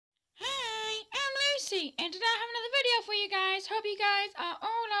Lucy, and today I have another video for you guys. Hope you guys are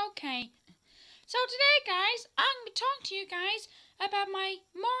all okay. So today, guys, I'm going to be talking to you guys about my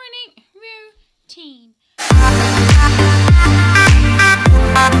morning routine.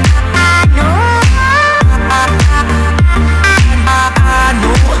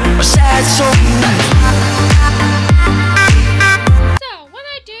 So what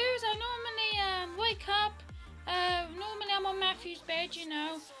I do is I normally wake up. Normally I'm on Matthew's bed, you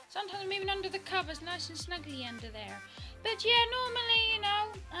know. Sometimes I'm even under the covers, nice and snuggly under there. But yeah, normally,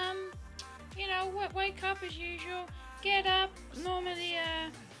 wake up as usual, get up, normally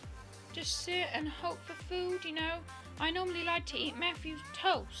just sit and hope for food, you know. I normally like to eat Matthew's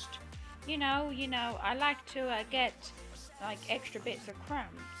toast. You know, I like to get like extra bits of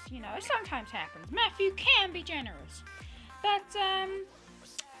crumbs, you know. It sometimes happens. Matthew can be generous. But then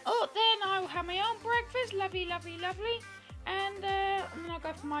I'll have my own breakfast, lovely. And then I'll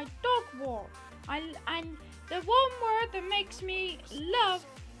go for my dog walk. And the one word that makes me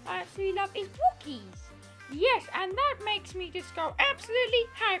absolutely love is Wookiees. Yes, and that makes me just go absolutely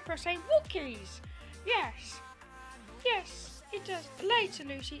hyper, say Wookiees. Yes, it does. Later,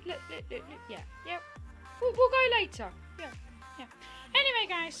 Lucy. Look. Yeah. We'll go later. Yeah. Anyway,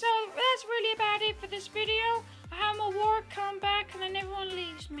 guys, so that's really about it for this video. I have my work come back and then everyone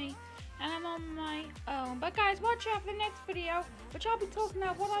leaves me. And I'm on my own. But guys, watch out for the next video, which I'll be talking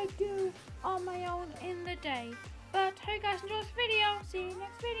about what I do on my own in the day. But hope you guys enjoyed this video. See you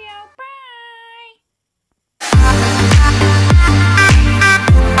next video. Bye!